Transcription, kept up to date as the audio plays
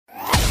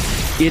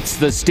It's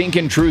the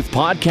Stinkin' Truth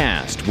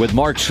Podcast with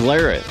Mark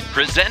Schlereth,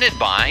 presented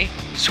by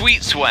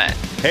Sweet Sweat.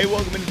 Hey,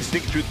 welcome into the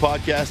Stinkin' Truth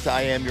Podcast.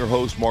 I am your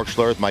host, Mark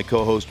Schlereth. My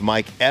co-host,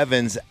 Mike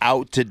Evans,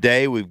 out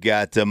today. We've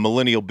got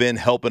Millennial Ben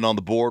helping on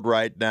the board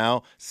right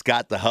now.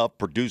 Scott the Huff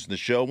producing the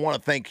show. I want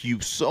to thank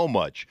you so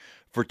much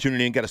for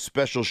tuning in. Got a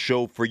special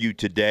show for you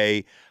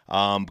today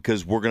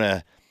because we're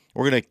gonna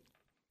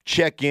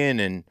check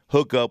in and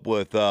hook up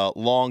with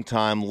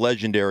longtime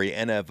legendary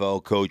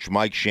NFL coach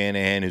Mike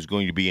Shanahan, who's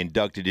going to be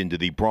inducted into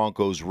the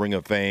Broncos Ring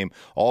of Fame.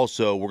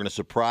 Also, we're going to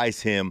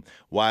surprise him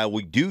while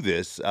we do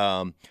this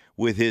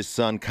with his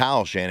son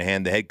Kyle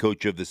Shanahan, the head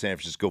coach of the San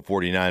Francisco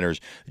 49ers,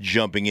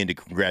 jumping in to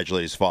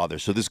congratulate his father.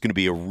 So this is going to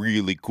be a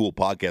really cool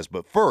podcast.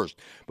 But first,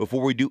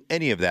 before we do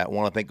any of that, I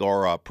want to thank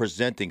our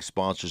presenting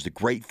sponsors, the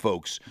great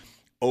folks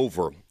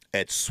over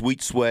at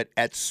Sweet Sweat,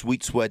 at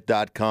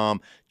sweetsweat.com.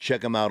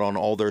 Check them out on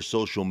all their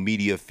social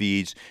media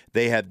feeds.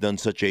 They have done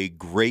such a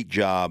great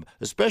job,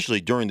 especially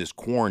during this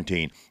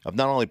quarantine, of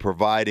not only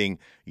providing,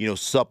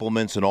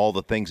 supplements and all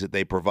the things that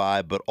they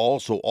provide, but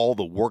also all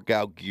the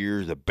workout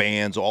gear, the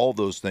bands, all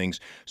those things,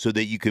 so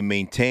that you can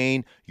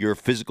maintain your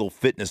physical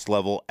fitness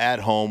level at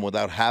home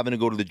without having to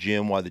go to the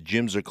gym while the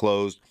gyms are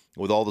closed,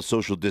 with all the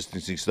social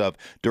distancing stuff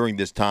during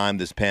this time,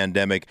 this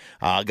pandemic.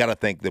 I got to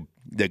thank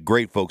the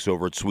great folks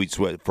over at Sweet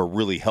Sweat for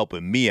really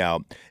helping me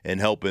out and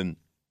helping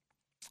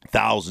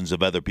thousands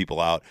of other people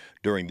out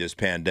during this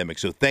pandemic.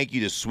 So thank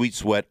you to Sweet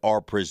Sweat,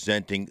 our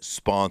presenting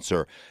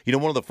sponsor.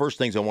 One of the first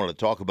things I wanted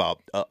to talk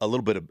about a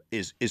little bit of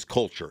is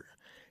culture.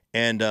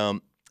 And,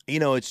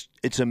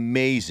 it's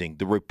amazing,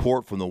 the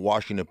report from the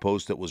Washington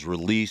Post that was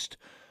released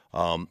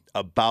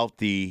about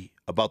the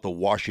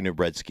Washington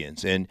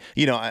Redskins. And,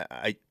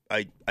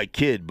 I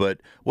kid,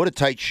 but what a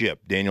tight ship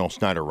Daniel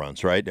Snyder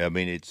runs, right? I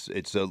mean,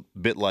 it's a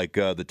bit like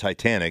the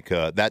Titanic,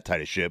 that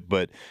tight of ship.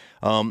 But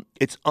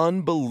it's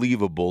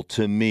unbelievable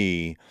to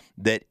me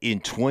that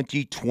in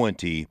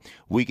 2020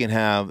 we can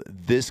have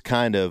this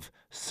kind of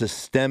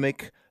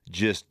systemic,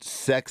 just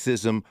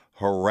sexism,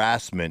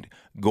 harassment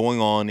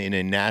going on in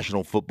a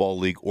National Football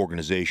League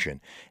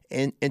organization.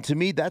 And to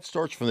me, that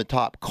starts from the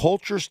top.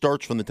 Culture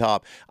starts from the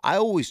top. I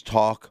always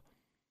talk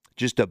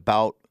just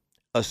about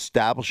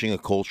establishing a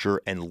culture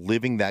and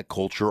living that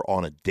culture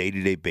on a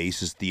day-to-day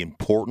basis, the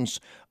importance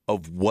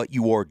of what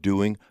you are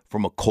doing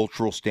from a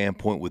cultural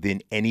standpoint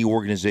within any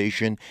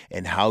organization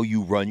and how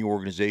you run your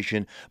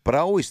organization. But I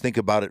always think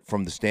about it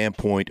from the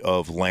standpoint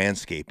of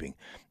landscaping.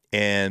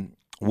 And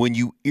when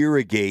you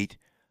irrigate,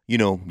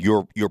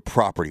 your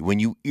property, when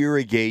you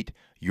irrigate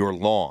your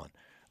lawn,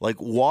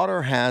 like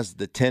water has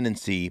the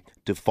tendency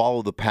to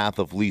follow the path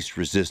of least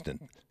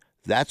resistance.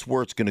 That's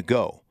where it's going to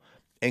go.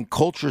 And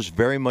culture is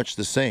very much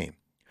the same.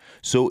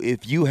 So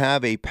if you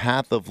have a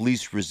path of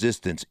least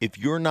resistance, if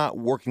you're not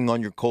working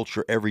on your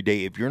culture every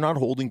day, if you're not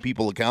holding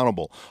people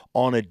accountable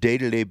on a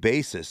day-to-day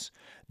basis,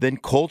 then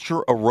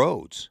culture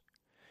erodes.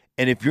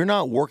 And if you're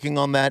not working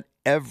on that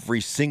every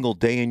single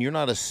day and you're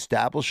not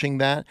establishing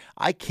that,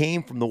 I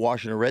came from the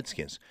Washington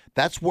Redskins.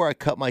 That's where I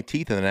cut my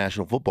teeth in the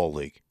National Football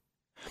League.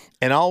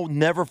 And I'll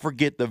never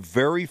forget the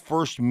very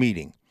first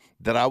meeting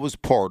that I was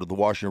part of the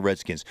Washington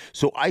Redskins.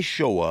 So I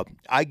show up,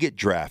 I get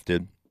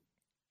drafted.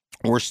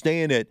 We're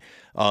staying at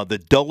the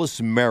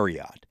Dulles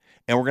Marriott,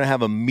 and we're going to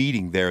have a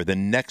meeting there the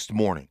next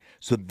morning.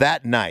 So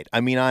that night, I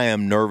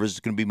am nervous. It's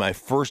going to be my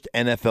first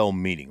NFL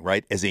meeting,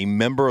 right, as a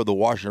member of the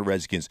Washington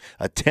Redskins,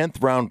 a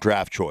 10th round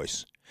draft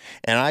choice.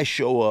 And I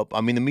show up.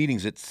 The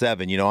meeting's at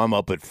 7. I'm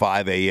up at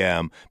 5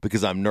 a.m.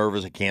 because I'm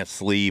nervous. I can't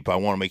sleep. I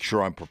want to make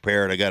sure I'm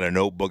prepared. I got a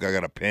notebook. I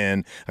got a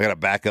pen. I got a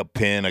backup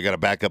pen. I got a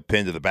backup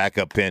pen to the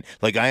backup pen.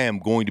 Like, I am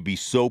going to be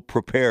so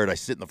prepared. I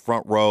sit in the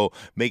front row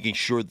making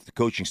sure that the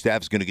coaching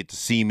staff is going to get to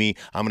see me.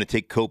 I'm going to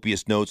take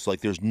copious notes.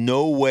 Like, there's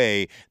no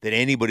way that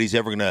anybody's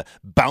ever going to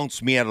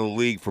bounce me out of the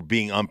league for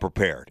being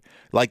unprepared.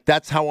 Like,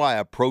 that's how I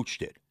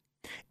approached it.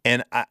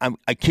 And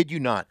I kid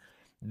you not,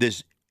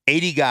 this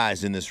 80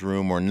 guys in this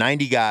room or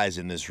 90 guys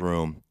in this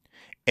room,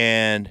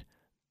 and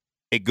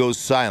it goes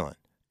silent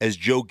as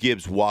Joe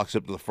Gibbs walks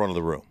up to the front of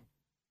the room.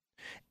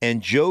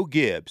 And Joe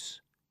Gibbs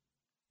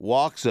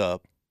walks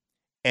up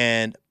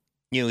and,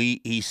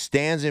 he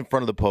stands in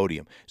front of the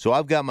podium. So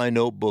I've got my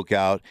notebook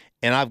out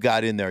and I've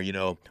got in there,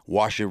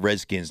 Washington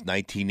Redskins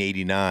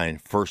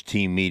 1989 first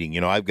team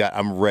meeting.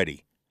 I'm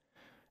ready.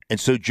 And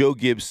so Joe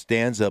Gibbs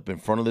stands up in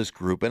front of this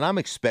group, and I'm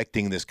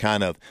expecting this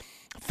kind of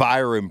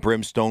fire and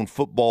brimstone,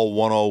 football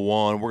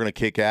 101. We're going to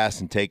kick ass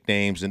and take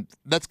names. And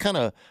that's kind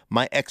of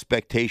my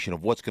expectation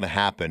of what's going to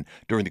happen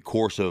during the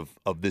course of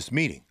this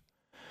meeting.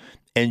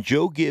 And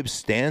Joe Gibbs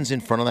stands in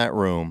front of that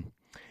room,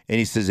 and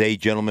he says, "Hey,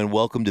 gentlemen,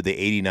 welcome to the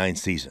 89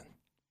 season."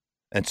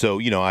 And so,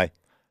 I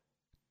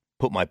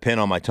put my pen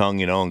on my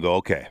tongue, and go,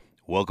 okay,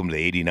 welcome to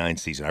the 89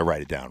 season. I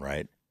write it down,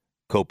 right?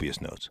 Copious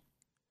notes.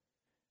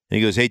 And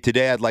he goes, "Hey,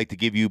 today I'd like to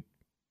give you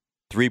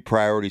 3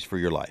 priorities for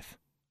your life."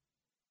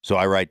 So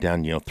I write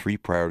down, 3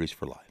 priorities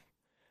for life.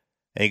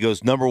 And he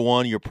goes, number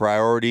 1, your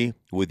priority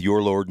with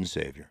your Lord and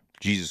Savior,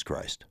 Jesus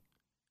Christ.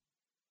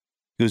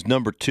 He goes,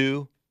 number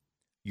 2,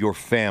 your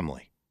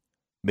family.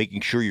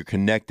 making sure you're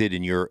connected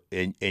and you're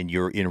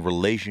in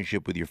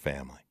relationship with your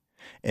family.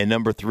 And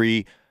number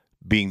 3,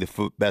 being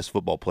the best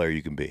football player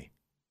you can be.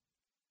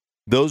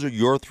 Those are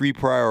your 3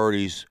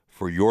 priorities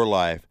for your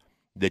life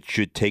that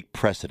should take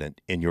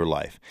precedent in your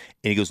life.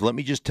 And he goes, let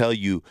me just tell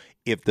you,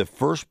 if the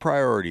first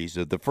priorities,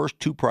 or the first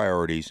 2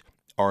 priorities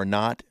are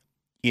not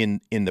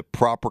in the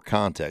proper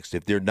context,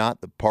 if they're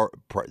not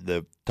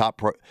the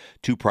top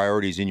 2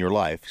 priorities in your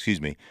life,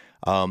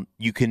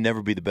 you can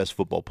never be the best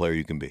football player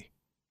you can be.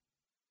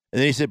 And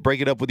then he said,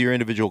 break it up with your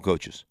individual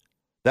coaches.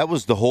 That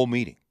was the whole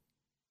meeting.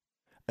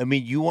 I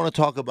mean, you want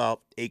to talk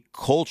about a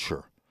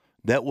culture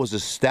that was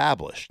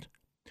established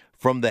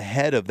from the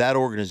head of that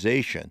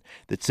organization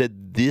that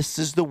said, this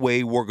is the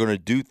way we're going to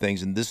do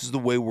things and this is the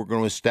way we're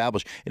going to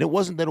establish. And it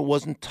wasn't that it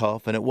wasn't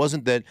tough, and it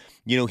wasn't that,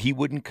 he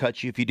wouldn't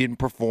cut you if you didn't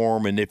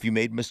perform and if you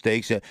made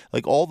mistakes,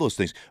 like all those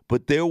things.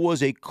 But there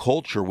was a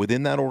culture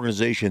within that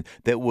organization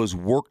that was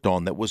worked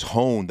on, that was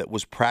honed, that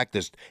was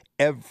practiced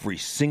every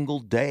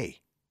single day.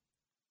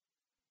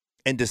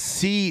 And to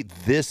see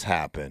this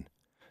happen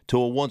to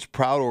a once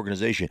proud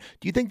organization,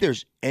 do you think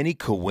there's any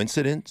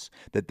coincidence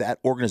that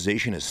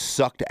organization has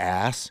sucked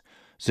ass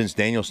since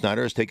Daniel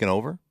Snyder has taken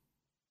over?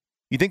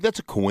 You think that's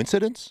a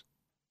coincidence?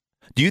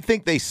 Do you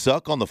think they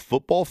suck on the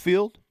football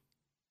field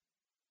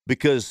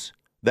because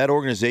that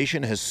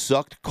organization has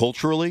sucked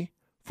culturally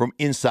from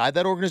inside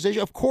that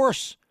organization? Of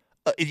course.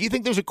 Do you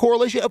think there's a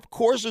correlation? Of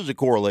course there's a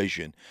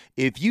correlation.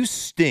 If you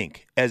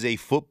stink as a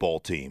football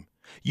team,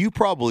 you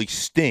probably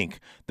stink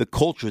the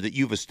culture that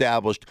you've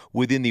established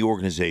within the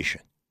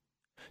organization.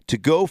 To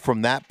go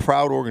from that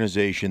proud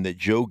organization that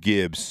Joe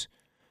Gibbs,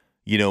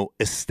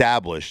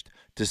 established,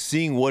 to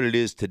seeing what it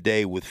is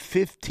today with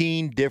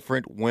 15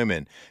 different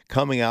women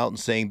coming out and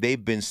saying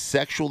they've been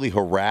sexually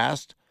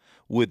harassed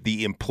with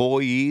the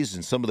employees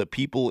and some of the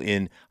people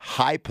in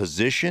high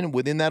position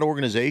within that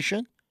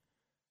organization.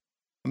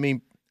 I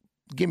mean,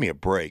 give me a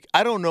break.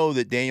 I don't know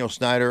that Daniel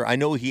Snyder, I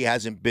know he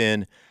hasn't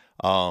been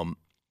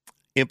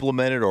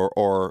implemented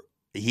or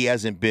he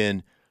hasn't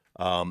been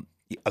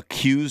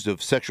accused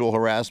of sexual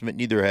harassment.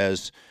 Neither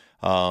has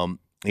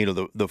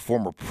the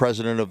former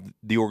president of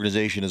the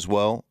organization as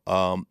well.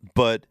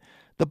 But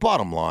the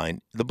bottom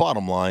line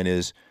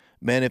is,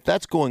 man, if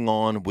that's going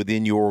on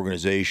within your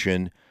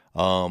organization,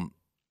 and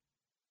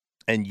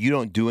you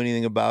don't do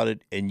anything about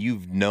it, and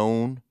you've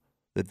known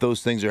that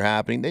those things are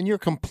happening, then you're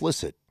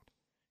complicit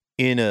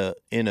in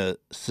a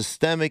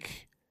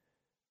systemic,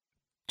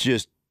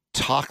 just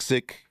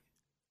toxic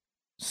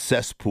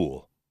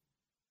cesspool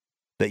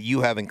that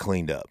you haven't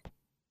cleaned up.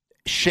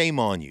 Shame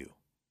on you.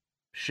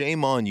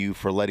 Shame on you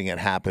for letting it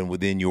happen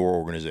within your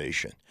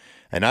organization.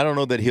 And I don't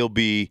know that he'll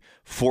be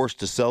forced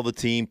to sell the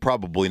team.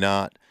 Probably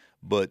not.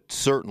 But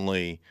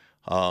certainly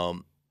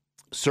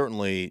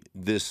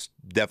this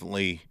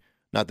definitely,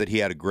 not that he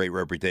had a great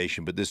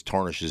reputation, but this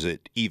tarnishes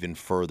it even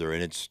further.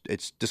 And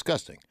it's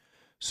disgusting.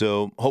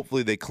 So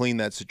hopefully they clean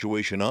that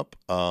situation up.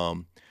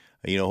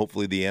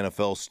 Hopefully the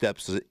NFL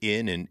steps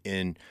in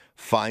and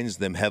fines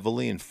them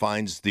heavily and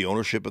fines the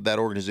ownership of that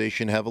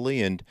organization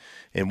heavily, and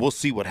we'll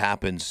see what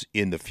happens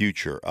in the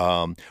future.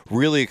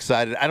 Really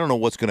excited. I don't know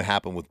what's going to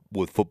happen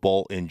with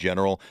football in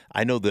general.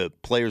 I know the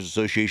Players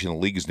Association, the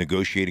league, is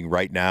negotiating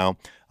right now,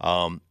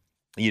 from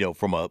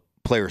a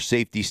player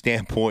safety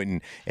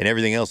standpoint and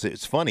everything else.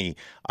 It's funny.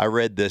 I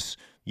read this,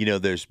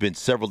 there's been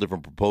several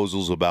different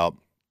proposals about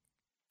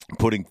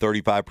putting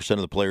 35%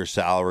 of the player's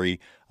salary,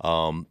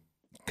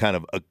 kind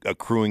of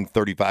accruing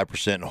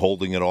 35% and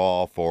holding it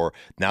off, or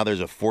now there's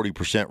a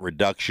 40%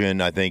 reduction,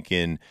 I think,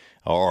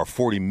 or a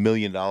 $40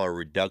 million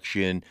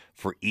reduction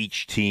for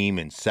each team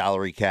in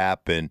salary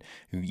cap. And,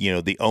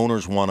 the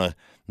owners want to,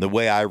 the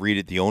way I read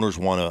it, the owners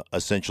want to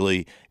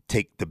essentially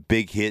take the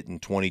big hit in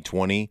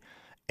 2020.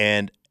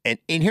 And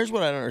here's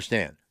what I don't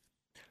understand.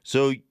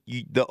 So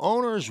the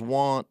owners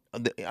want,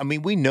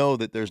 we know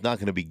that there's not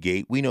going to be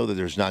gate. We know that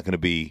there's not going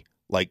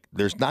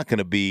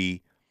to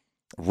be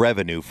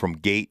revenue from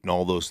gate and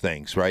all those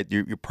things, right?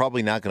 You're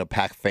probably not going to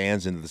pack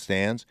fans into the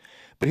stands.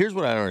 But here's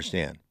what I don't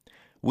understand.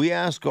 We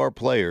ask our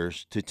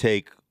players to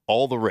take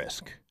all the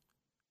risk,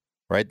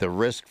 right? The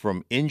risk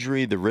from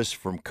injury, the risk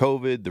from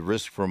COVID, the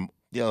risk from,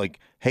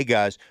 hey,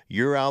 guys,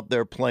 you're out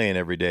there playing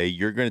every day.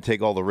 You're going to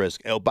take all the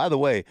risk. Oh, by the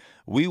way,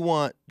 we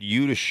want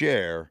you to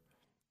share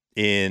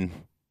in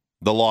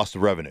the loss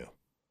of revenue.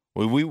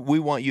 We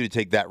want you to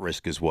take that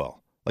risk as well.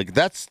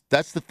 That's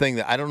the thing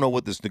that I don't know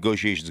what this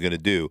negotiation is going to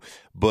do,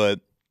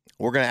 but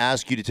we're going to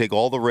ask you to take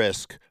all the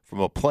risk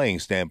from a playing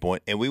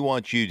standpoint, and we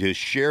want you to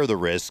share the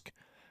risk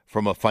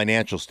from a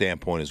financial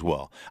standpoint as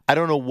well. I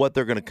don't know what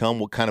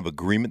what kind of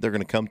agreement they're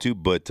going to come to,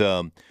 but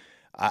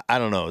I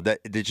don't know.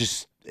 It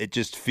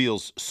just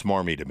feels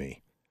smarmy to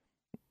me.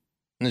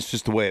 And it's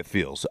just the way it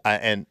feels.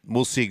 And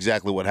we'll see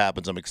exactly what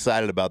happens. I'm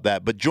excited about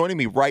that. But joining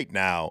me right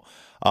now,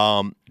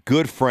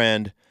 good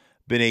friend,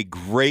 been a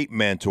great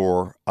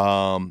mentor,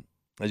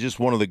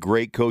 just one of the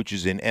great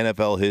coaches in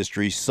NFL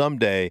history.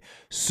 Someday,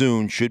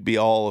 soon, should be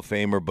a Hall of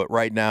Famer, but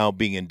right now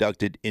being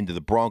inducted into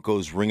the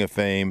Broncos Ring of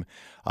Fame.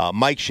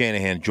 Mike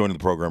Shanahan joining the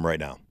program right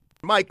now.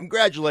 Mike,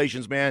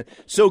 congratulations, man.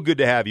 So good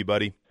to have you,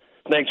 buddy.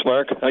 Thanks,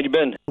 Mark. How you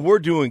been? We're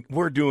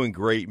doing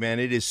great, man.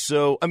 It is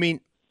so,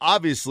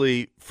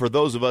 obviously, for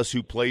those of us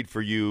who played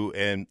for you,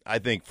 and I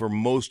think for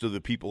most of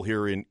the people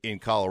here in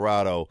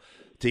Colorado,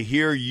 to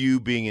hear you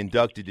being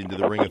inducted into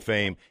the Ring of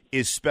Fame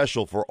is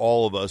special for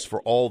all of us,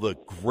 for all the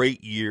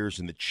great years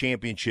and the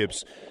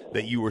championships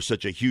that you were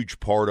such a huge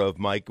part of,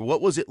 Mike.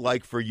 What was it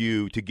like for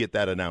you to get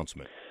that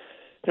announcement?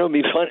 It'd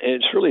be fun.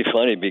 It's really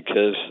funny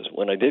because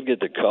when I did get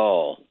the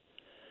call,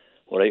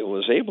 what I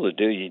was able to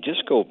do, you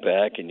just go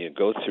back and you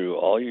go through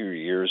all your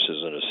years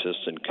as an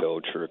assistant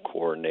coach or a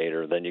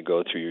coordinator, then you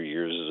go through your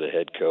years as a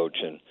head coach,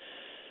 and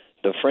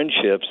the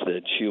friendships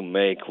that you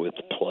make with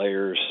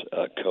players,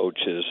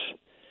 coaches,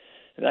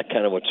 and that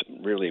kind of what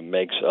really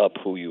makes up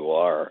who you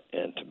are.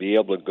 And to be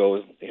able to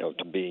go,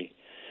 to be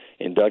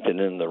inducted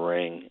in the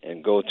ring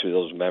and go through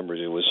those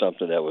memories, it was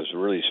something that was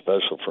really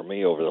special for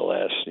me over the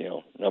last,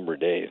 number of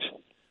days.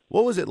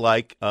 What was it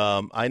like?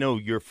 I know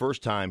your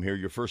first time here,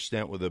 your first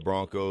stint with the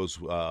Broncos,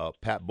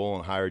 Pat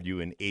Bowlen hired you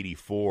in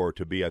 '84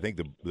 to be, I think,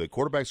 the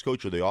quarterback's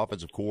coach or the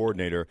offensive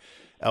coordinator.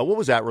 What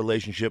was that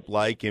relationship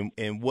like,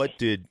 and what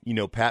did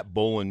Pat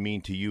Bowlen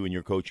mean to you in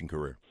your coaching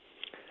career?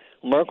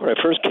 Mark, when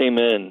I first came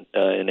in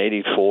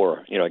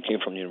 '84, I came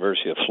from the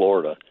University of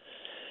Florida,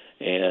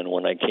 and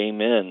when I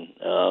came in,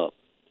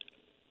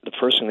 the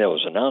first thing that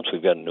was announced,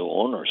 we've got a new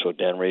owner. So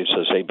Dan Reeves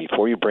says, hey,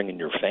 before you bring in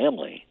your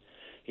family,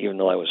 even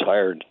though I was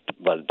hired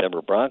by the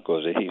Denver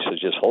Broncos, he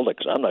says, just hold it,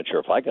 because I'm not sure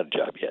if I got a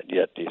job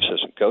yet, the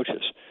assistant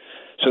coaches.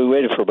 So we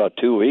waited for about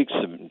 2 weeks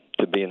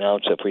to be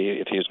announced if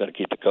he was going to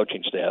keep the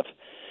coaching staff,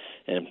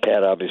 and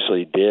Pat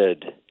obviously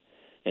did.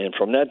 And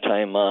from that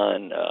time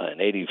on,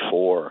 in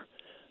 '84,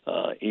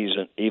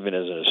 even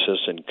as an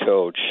assistant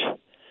coach,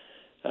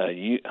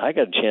 I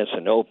got a chance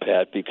to know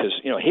Pat because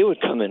he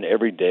would come in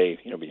every day,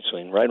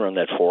 between right around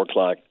that 4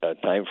 o'clock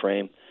time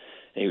frame,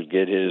 and he would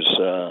get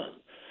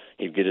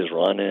his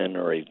run in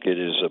or he'd get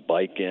his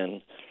bike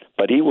in,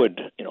 but he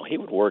would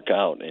work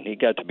out, and he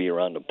got to be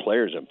around the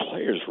players, and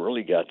players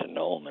really got to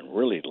know him and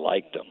really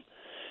liked him,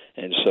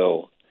 and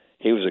so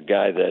he was a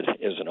guy that,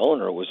 as an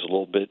owner, was a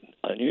little bit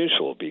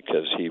unusual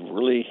because he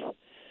really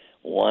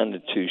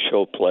wanted to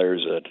show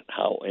players that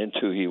how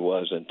into he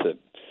was into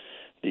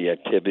the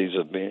activities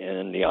of being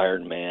in the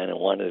Iron Man and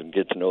wanted to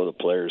get to know the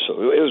players. So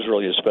it was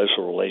really a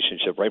special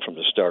relationship right from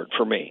the start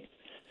for me.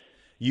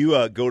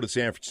 You go to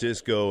San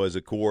Francisco as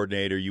a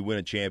coordinator. You win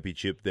a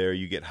championship there.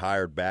 You get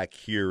hired back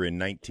here in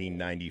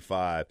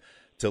 1995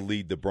 to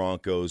lead the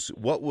Broncos.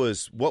 What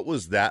was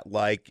that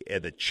like?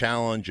 The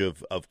challenge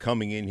of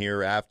coming in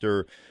here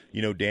after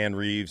Dan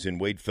Reeves and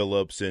Wade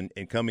Phillips and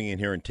coming in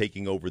here and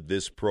taking over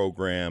this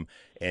program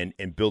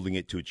and building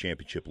it to a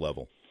championship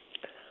level?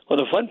 Well,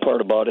 the fun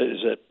part about it is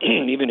that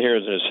even here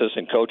as an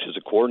assistant coach, as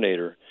a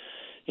coordinator,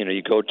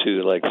 you go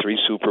to like 3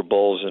 Super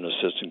Bowls as an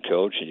assistant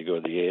coach, and you go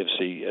to the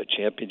AFC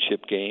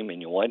championship game,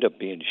 and you wind up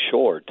being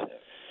short.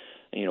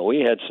 We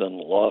had some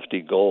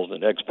lofty goals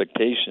and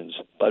expectations,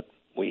 but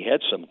we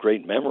had some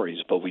great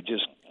memories, but we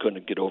just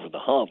couldn't get over the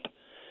hump.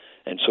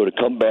 And so to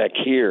come back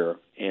here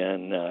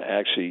and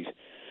actually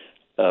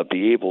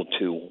be able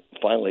to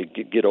finally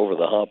get over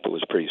the hump, it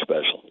was pretty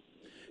special.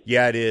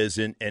 Yeah, it is,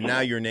 and now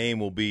your name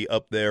will be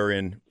up there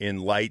in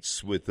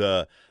lights with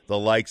the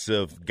likes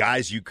of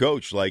guys you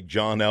coach like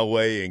John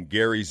Elway and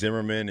Gary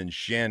Zimmerman and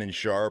Shannon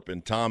Sharp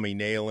and Tommy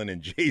Nalen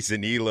and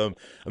Jason Elam.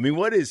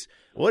 What is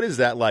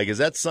that like? Has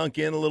that sunk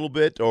in a little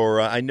bit?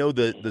 Or I know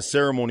the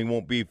ceremony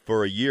won't be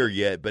for a year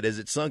yet, but has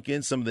it sunk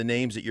in some of the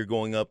names that you're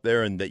going up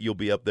there and that you'll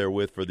be up there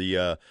with for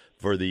the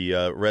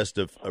rest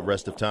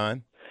of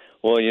time?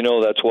 Well,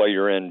 that's why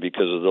you're in,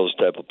 because of those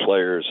type of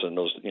players and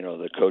those,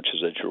 the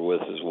coaches that you're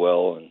with as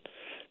well, and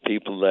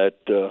people that,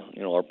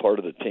 are part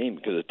of the team,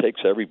 because it takes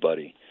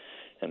everybody.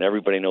 And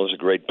everybody knows the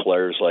great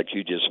players like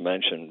you just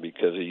mentioned,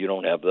 because you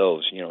don't have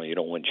those. You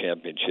don't win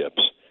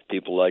championships.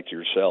 People like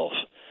yourself.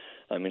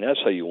 That's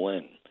how you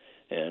win.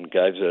 And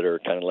guys that are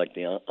kind of like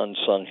the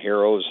unsung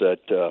heroes that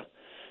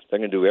they're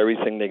going to do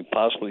everything they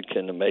possibly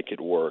can to make it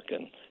work.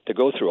 And to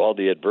go through all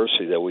the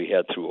adversity that we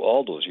had through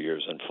all those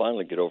years and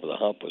finally get over the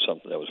hump was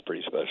something that was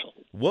pretty special.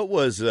 What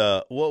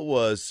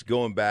was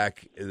going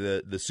back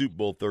the Super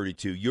Bowl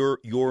 32?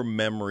 Your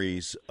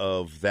memories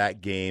of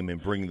that game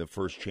and bringing the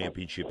first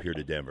championship here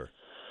to Denver?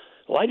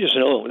 Well, I just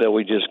know that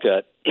we just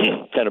got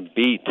kind of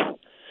beat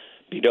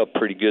up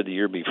pretty good the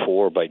year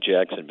before by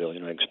Jacksonville,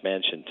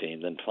 expansion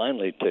team. Then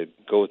finally to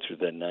go through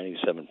that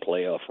 '97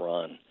 playoff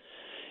run,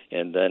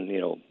 and then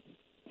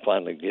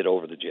finally get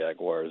over the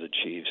Jaguars, the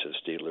Chiefs, the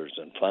Steelers,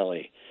 and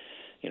finally,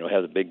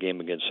 have the big game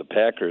against the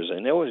Packers.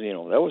 And that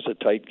was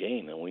a tight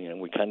game, and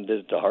we kind of did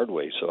it the hard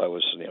way. So I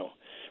was,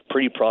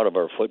 pretty proud of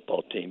our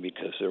football team,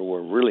 because there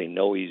were really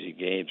no easy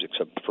games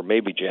except for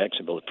maybe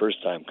Jacksonville the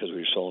first time, because we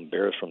were so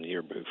embarrassed from the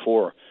year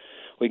before.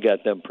 We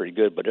got them pretty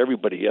good, but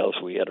everybody else,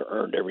 we had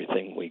earned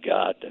everything we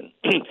got, and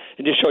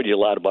it just showed you a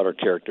lot about our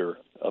character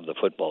of the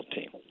football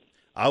team.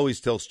 I always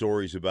tell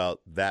stories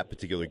about that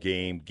particular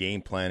game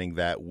planning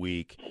that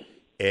week.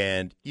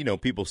 And,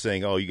 people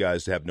saying, oh, you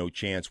guys have no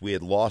chance. We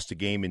had lost a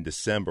game in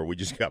December. We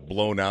just got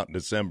blown out in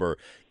December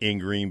in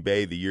Green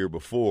Bay the year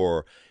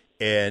before.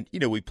 And,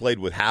 we played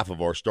with half of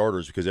our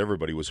starters because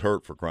everybody was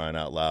hurt, for crying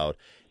out loud.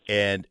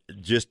 And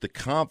just the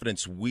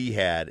confidence we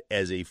had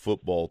as a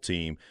football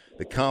team,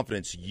 the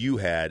confidence you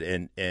had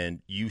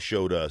and you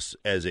showed us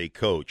as a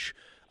coach,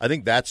 I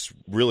think that's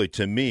really,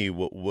 to me,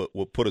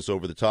 what put us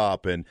over the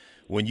top. And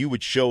when you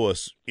would show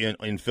us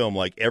in film,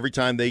 like every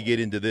time they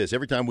get into this,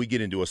 every time we get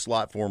into a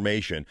slot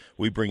formation,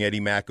 we bring Eddie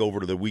Mack over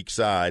to the weak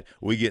side,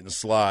 we get in the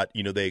slot,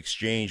 they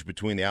exchange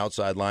between the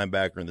outside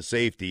linebacker and the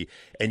safety,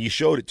 and you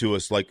showed it to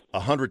us like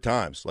 100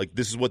 times. Like,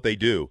 this is what they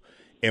do,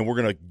 and we're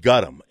going to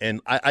gut them.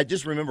 And I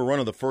just remember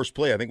running the first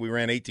play. I think we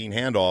ran 18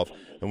 handoff,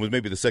 and was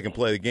maybe the second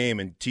play of the game,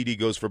 and TD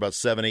goes for about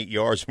 7-8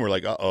 yards, and we're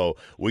like, uh-oh,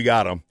 we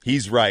got him.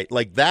 He's right.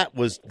 Like,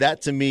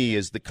 that to me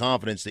is the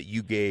confidence that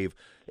you gave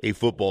a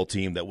football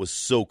team that was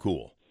so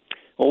cool.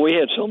 Well, we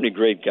had so many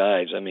great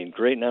guys. I mean,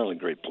 not only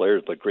great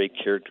players, but great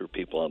character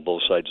people on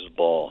both sides of the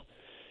ball.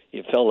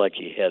 You felt like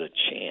you had a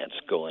chance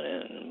going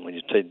in. And when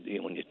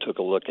you took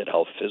a look at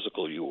how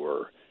physical you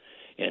were,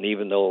 and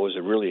even though it was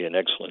really an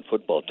excellent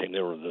football team,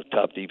 they were the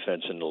top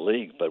defense in the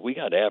league, but we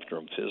got after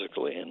them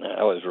physically, and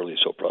I was really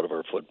so proud of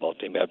our football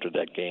team after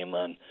that game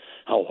on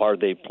how hard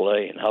they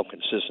play and how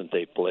consistent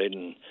they played.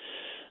 And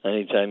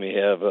anytime you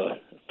have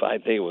I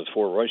think it was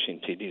 4 rushing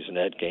TDs in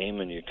that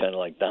game, and you kind of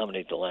like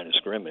dominate the line of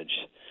scrimmage,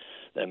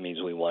 that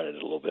means we wanted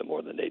it a little bit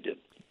more than they did.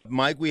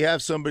 Mike, we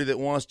have somebody that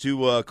wants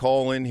to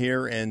call in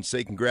here and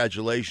say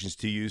congratulations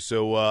to you.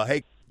 So,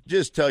 hey,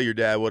 just tell your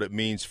dad what it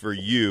means for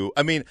you.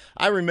 I mean,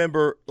 I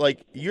remember,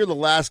 like, you're the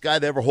last guy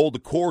to ever hold the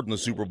cord in the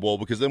Super Bowl,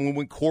 because then we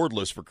went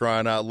cordless, for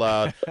crying out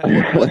loud.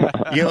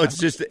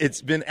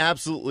 It's been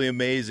absolutely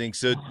amazing.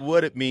 So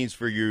what it means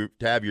for you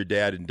to have your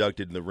dad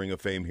inducted in the Ring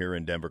of Fame here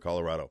in Denver,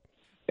 Colorado.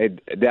 Hey,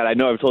 Dad, I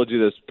know I've told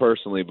you this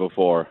personally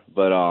before,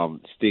 but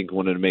Stink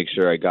wanted to make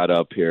sure I got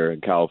up here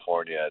in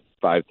California at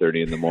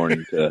 5:30 in the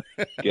morning to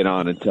get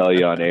on and tell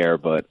you on air.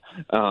 But,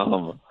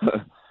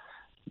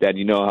 Dad,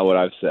 you know what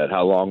I've said,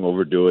 how long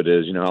overdue it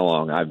is. You know how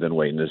long I've been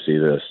waiting to see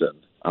this. And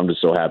I'm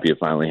just so happy it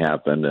finally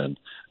happened. And,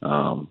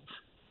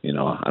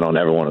 I don't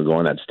ever want to go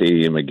in that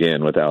stadium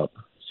again without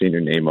seeing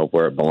your name up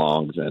where it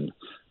belongs. And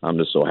I'm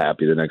just so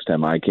happy the next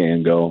time I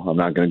can go. I'm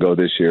not going to go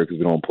this year because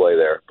we don't play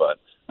there, but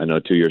I know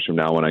 2 years from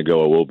now when I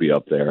go, it will be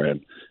up there,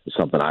 and it's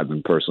something I've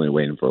been personally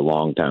waiting for a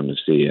long time to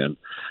see. And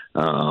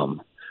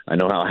I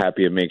know how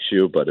happy it makes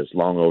you, but it's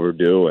long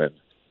overdue. And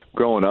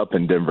growing up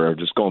in Denver,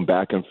 just going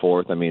back and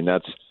forth, I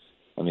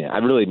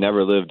really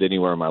never lived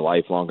anywhere in my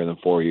life longer than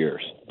 4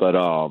 years. But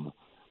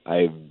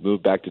I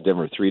moved back to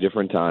Denver 3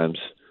 different times.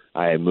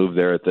 I moved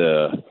there at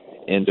the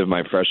end of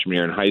my freshman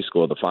year in high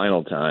school, the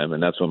final time,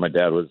 and that's when my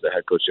dad was the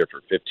head coach there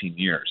for 15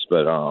 years.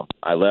 But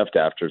I left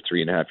after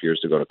 3.5 years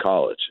to go to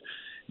college.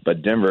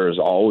 But Denver has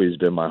always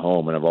been my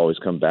home, and I've always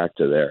come back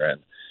to there.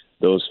 And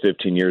those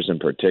 15 years in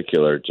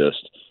particular,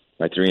 just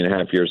my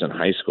 3.5 years in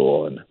high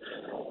school and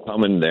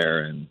coming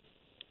there. And,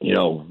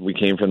 we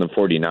came from the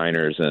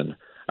 49ers, and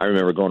I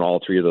remember going to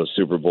all 3 of those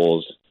Super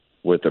Bowls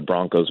with the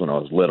Broncos when I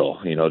was little,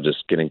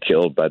 just getting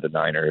killed by the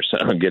Niners,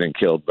 getting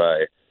killed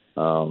by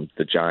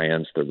the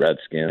Giants, the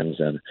Redskins.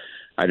 And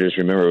I just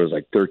remember it was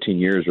like 13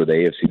 years where the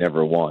AFC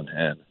never won.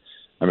 And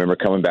I remember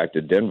coming back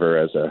to Denver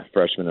as a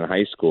freshman in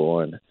high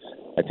school, and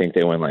I think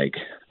they went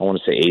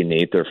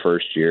 8-8 their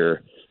first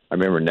year. I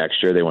remember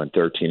next year they went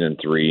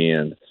 13-3,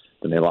 and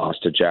then they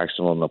lost to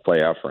Jacksonville in the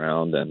playoff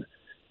round. And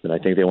then I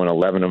think they went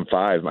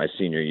 11-5 my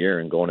senior year.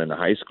 And going into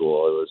high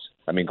school,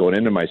 going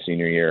into my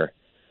senior year,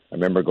 I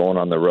remember going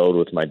on the road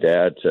with my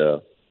dad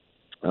to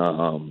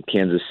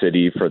Kansas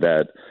City for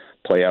that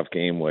playoff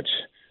game, which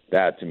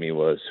that to me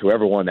was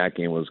whoever won that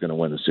game was going to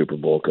win the Super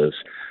Bowl, because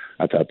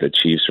I thought the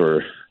Chiefs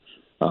were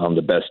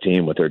the best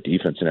team with their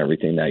defense and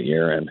everything that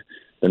year. And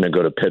then they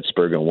go to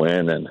Pittsburgh and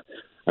win. And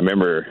I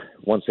remember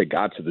once they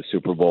got to the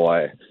Super Bowl,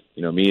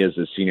 me as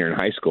a senior in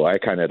high school, I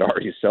kind of had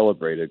already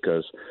celebrated,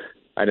 because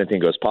I didn't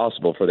think it was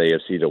possible for the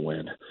AFC to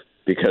win,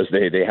 because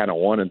they hadn't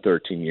won in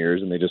 13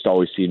 years, and they just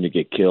always seemed to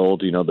get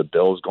killed. The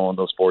Bills going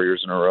those 4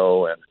 years in a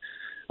row, and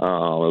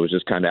it was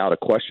just kind of out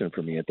of question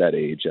for me at that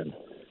age. And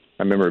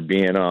I remember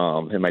being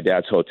in my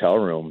dad's hotel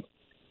room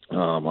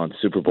on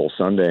Super Bowl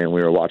Sunday, and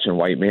we were watching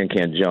White Man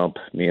Can't Jump,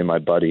 me and my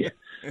buddy.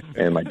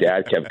 And my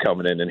dad kept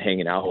coming in and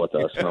hanging out with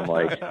us. And I'm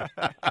like,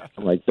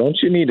 don't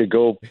you need to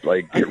go,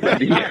 get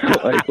ready?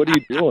 What are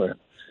you doing?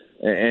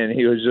 And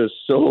he was just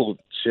so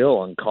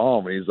chill and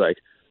calm. And he's like,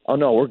 oh,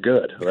 no, we're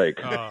good.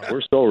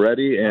 We're so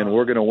ready, and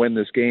we're going to win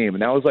this game.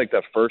 And that was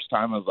the first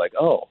time I was like,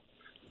 oh,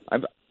 I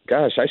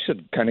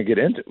should kind of get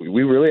into it.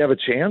 We really have a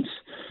chance.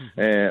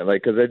 And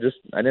because the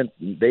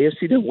AFC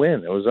didn't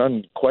win. It was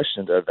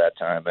unquestioned at that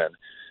time. And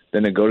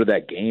then to go to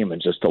that game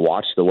and just to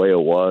watch the way it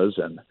was,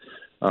 and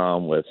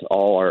with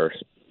all our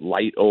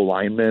light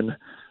O-linemen.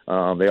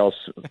 They all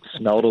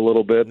smelled a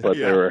little bit, but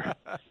they were,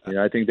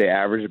 I think they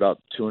averaged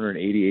about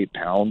 288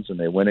 pounds, and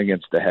they went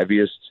against the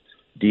heaviest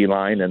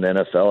D-line in the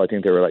NFL. I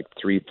think they were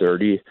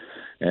 330,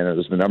 and it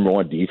was the number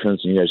 1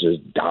 defense, and you guys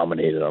just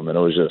dominated them. And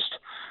it was just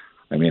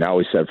I mean, I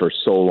always said for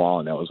so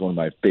long that was one of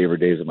my favorite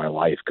days of my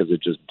life because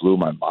it just blew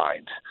my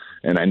mind.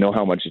 And I know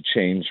how much it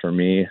changed for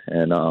me.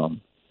 And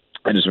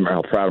I just remember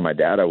how proud of my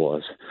dad I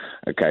was.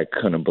 Like, I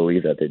couldn't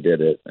believe that they did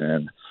it.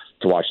 And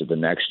to watch it the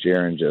next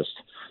year and just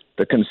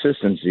the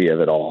consistency of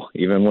it all,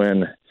 even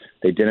when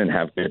they didn't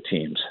have good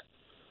teams,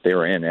 they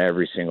were in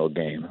every single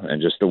game.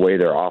 And just the way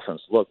their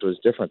offense looked was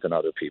different than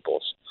other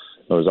people's.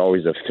 It was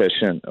always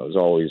efficient. There was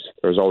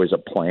always a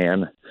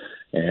plan.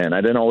 And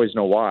I didn't always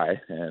know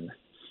why. And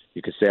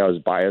you could say I was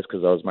biased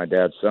because I was my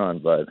dad's son,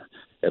 but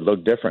it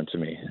looked different to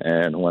me.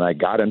 And when I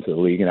got into the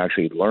league and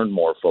actually learned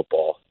more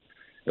football,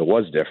 it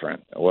was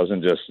different. It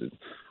wasn't just,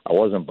 I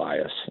wasn't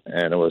biased.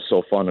 And it was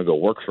so fun to go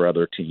work for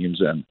other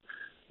teams. And,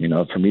 you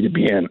know, for me to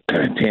be in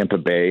Tampa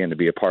Bay and to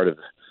be a part of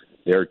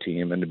their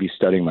team and to be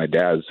studying my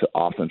dad's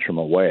offense from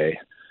away,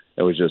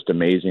 it was just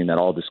amazing that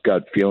all this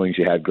gut feelings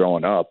you had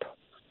growing up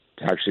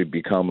to actually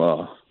become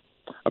a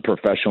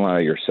professional out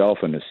of yourself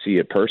and to see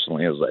it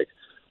personally. It was like,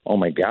 oh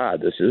my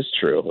God, this is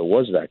true. It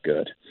was that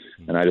good.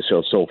 And I just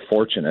feel so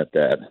fortunate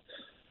that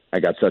I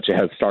got such a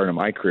head start in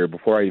my career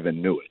before I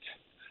even knew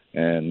it.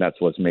 And that's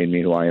what's made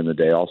me who I am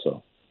today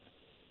also.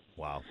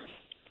 Wow.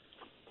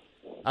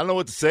 I don't know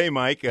what to say,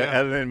 Mike.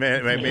 Other than,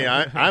 man, I mean,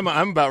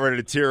 I'm about ready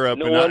to tear up.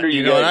 No wonder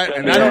you guys.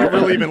 And I don't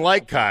really even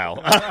like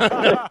Kyle.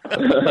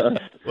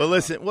 Well,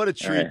 listen, what a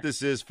treat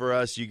this is for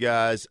us, you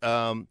guys.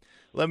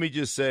 Let me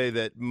just say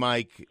that,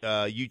 Mike,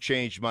 you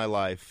changed my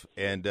life,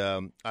 and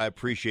I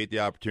appreciate the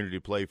opportunity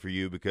to play for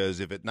you because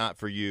if it not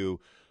for you,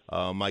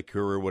 my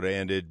career would have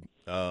ended,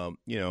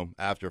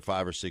 after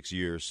 5 or 6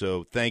 years.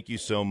 So thank you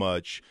so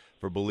much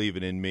for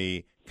believing in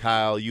me.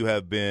 Kyle, you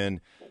have been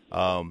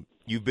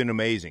you've been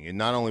amazing, and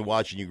not only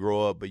watching you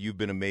grow up, but you've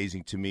been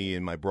amazing to me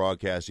in my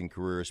broadcasting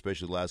career,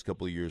 especially the last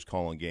couple of years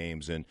calling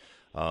games. And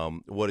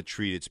what a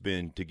treat it's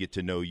been to get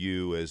to know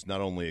you as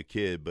not only a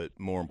kid, but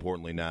more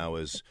importantly now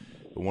as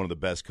one of the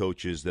best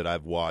coaches that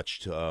I've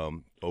watched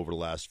over the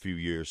last few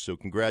years. So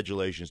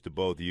congratulations to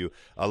both of you.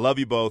 I love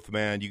you both,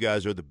 man. You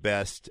guys are the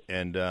best,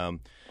 and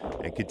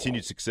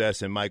continued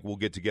success. And, Mike, we'll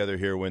get together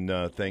here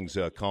when things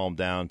calm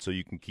down so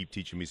you can keep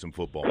teaching me some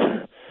football.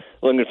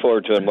 Looking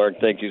forward to it, Mark.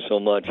 Thank you so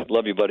much.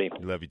 Love you, buddy.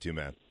 Love you too,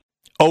 man.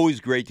 Always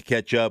great to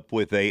catch up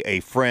with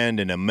a friend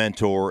and a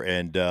mentor,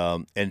 and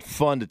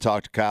fun to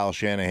talk to Kyle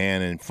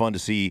Shanahan, and fun to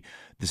see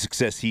the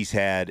success he's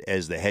had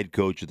as the head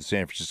coach of the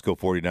San Francisco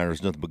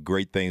 49ers. Nothing but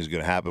great things are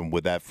going to happen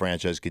with that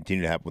franchise,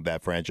 continue to happen with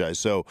that franchise.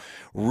 So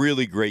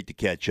really great to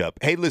catch up.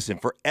 Hey, listen,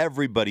 for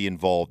everybody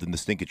involved in the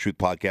Stink of Truth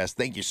podcast,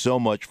 thank you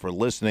so much for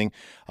listening.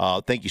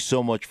 Thank you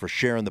so much for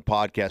sharing the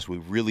podcast. We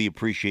really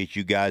appreciate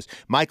you guys.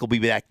 Mike will be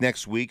back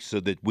next week so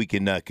that we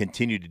can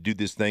continue to do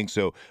this thing.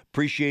 So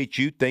appreciate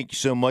you. Thank you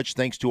so much.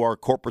 Thanks to our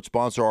corporate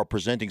sponsor, our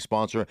presenting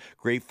sponsor,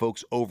 great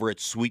folks over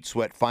at Sweet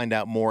Sweat. Find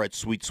out more at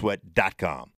sweetsweat.com.